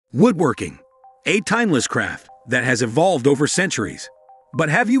Woodworking, a timeless craft that has evolved over centuries. But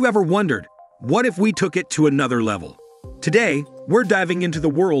have you ever wondered, what if we took it to another level? Today, we're diving into the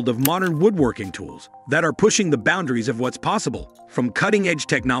world of modern woodworking tools that are pushing the boundaries of what's possible, from cutting-edge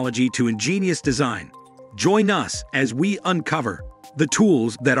technology to ingenious design. Join us as we uncover the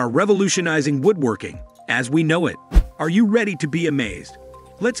tools that are revolutionizing woodworking as we know it. Are you ready to be amazed?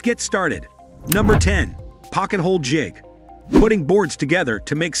 Let's get started. Number 10. Pocket hole jig. Putting boards together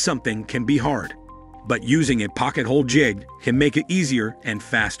to make something can be hard, but using a pocket hole jig can make it easier and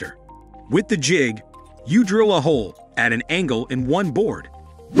faster. With the jig, you drill a hole at an angle in one board.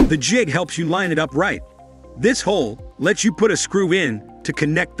 The jig helps you line it up right. This hole lets you put a screw in to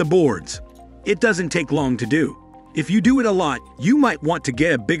connect the boards. It doesn't take long to do. If you do it a lot, you might want to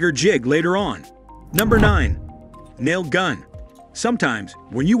get a bigger jig later on. Number 9. Nail gun. Sometimes,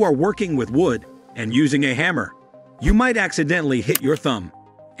 when you are working with wood and using a hammer, you might accidentally hit your thumb,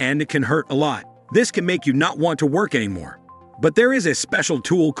 and it can hurt a lot. This can make you not want to work anymore. But there is a special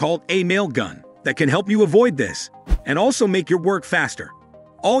tool called a nail gun that can help you avoid this and also make your work faster.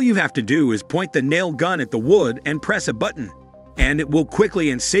 All you have to do is point the nail gun at the wood and press a button, and it will quickly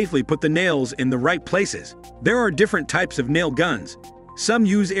and safely put the nails in the right places. There are different types of nail guns. Some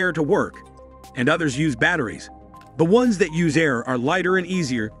use air to work, and others use batteries. The ones that use air are lighter and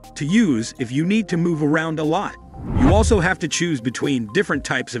easier to use if you need to move around a lot. You also have to choose between different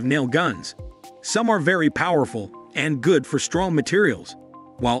types of nail guns. Some are very powerful and good for strong materials,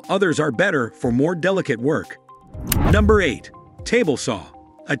 while others are better for more delicate work. Number 8. Table saw.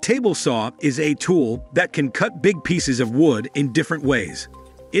 A table saw is a tool that can cut big pieces of wood in different ways.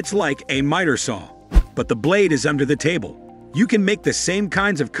 It's like a miter saw, but the blade is under the table. You can make the same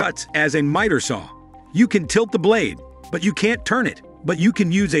kinds of cuts as a miter saw. You can tilt the blade, but you can't turn it. But you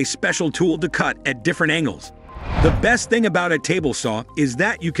can use a special tool to cut at different angles. The best thing about a table saw is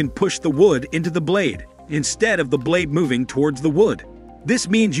that you can push the wood into the blade instead of the blade moving towards the wood. This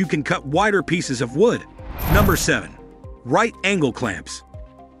means you can cut wider pieces of wood. Number 7. Right angle clamps.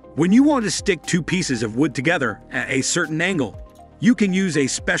 When you want to stick two pieces of wood together at a certain angle, you can use a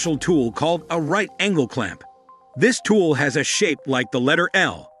special tool called a right angle clamp. This tool has a shape like the letter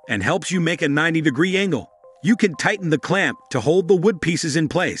L and helps you make a 90-degree angle. You can tighten the clamp to hold the wood pieces in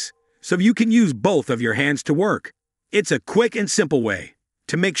place, so you can use both of your hands to work. It's a quick and simple way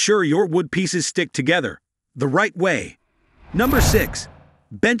to make sure your wood pieces stick together the right way. Number 6.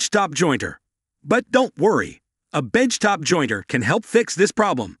 Benchtop jointer. But don't worry, a benchtop jointer can help fix this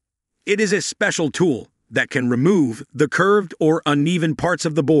problem. It is a special tool that can remove the curved or uneven parts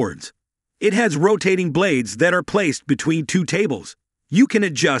of the boards. It has rotating blades that are placed between two tables. You can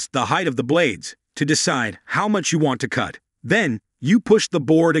adjust the height of the blades to decide how much you want to cut. Then, you push the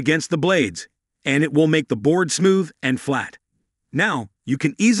board against the blades, and it will make the board smooth and flat. Now, you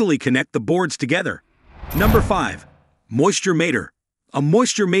can easily connect the boards together. Number 5. Moisture meter. A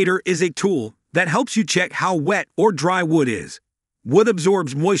moisture meter is a tool that helps you check how wet or dry wood is. Wood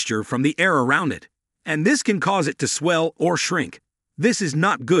absorbs moisture from the air around it, and this can cause it to swell or shrink. This is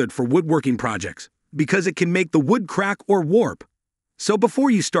not good for woodworking projects because it can make the wood crack or warp. So before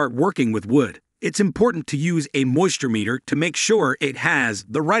you start working with wood, it's important to use a moisture meter to make sure it has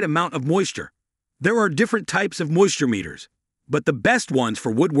the right amount of moisture. There are different types of moisture meters, but the best ones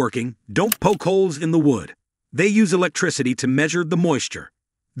for woodworking don't poke holes in the wood. They use electricity to measure the moisture.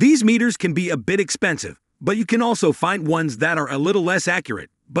 These meters can be a bit expensive, but you can also find ones that are a little less accurate,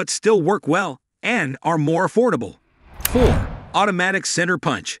 but still work well and are more affordable. 4. Automatic center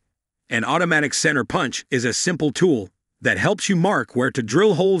punch. An automatic center punch is a simple tool that helps you mark where to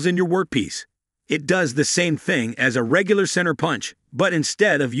drill holes in your workpiece. It does the same thing as a regular center punch, but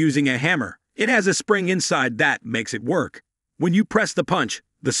instead of using a hammer, it has a spring inside that makes it work. When you press the punch,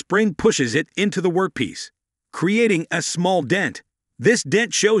 the spring pushes it into the workpiece, creating a small dent. This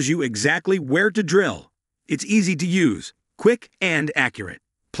dent shows you exactly where to drill. It's easy to use, quick, and accurate.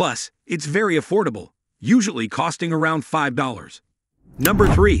 Plus, it's very affordable, usually costing around $5. Number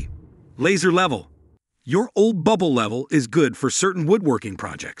 3. Laser level. Your old bubble level is good for certain woodworking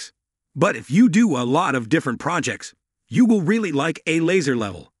projects. But if you do a lot of different projects, you will really like a laser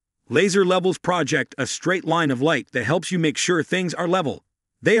level. Laser levels project a straight line of light that helps you make sure things are level.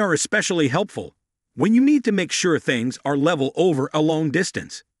 They are especially helpful when you need to make sure things are level over a long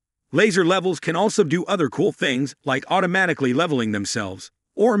distance. Laser levels can also do other cool things like automatically leveling themselves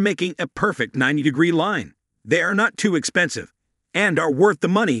or making a perfect 90-degree line. They are not too expensive and are worth the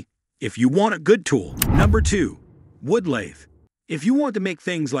money if you want a good tool. Number 2. Wood lathe. If you want to make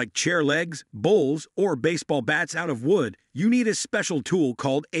things like chair legs, bowls, or baseball bats out of wood, you need a special tool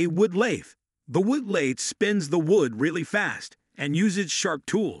called a wood lathe. The wood lathe spins the wood really fast and uses sharp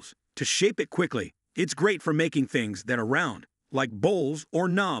tools to shape it quickly. It's great for making things that are round, like bowls or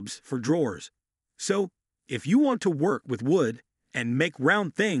knobs for drawers. So, if you want to work with wood and make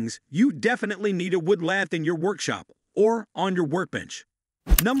round things, you definitely need a wood lathe in your workshop or on your workbench.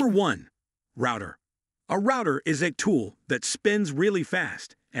 Number 1. Router. A router is a tool that spins really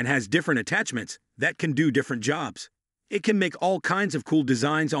fast and has different attachments that can do different jobs. It can make all kinds of cool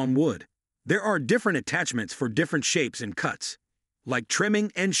designs on wood. There are different attachments for different shapes and cuts, like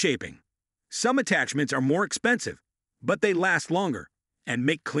trimming and shaping. Some attachments are more expensive, but they last longer and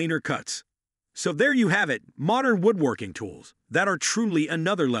make cleaner cuts. So there you have it, modern woodworking tools that are truly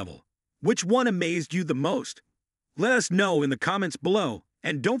another level. Which one amazed you the most? Let us know in the comments below,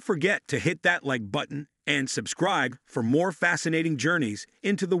 and don't forget to hit that like button and subscribe for more fascinating journeys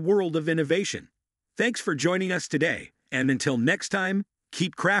into the world of innovation. Thanks for joining us today, and until next time,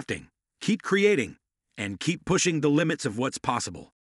 keep crafting, keep creating, and keep pushing the limits of what's possible.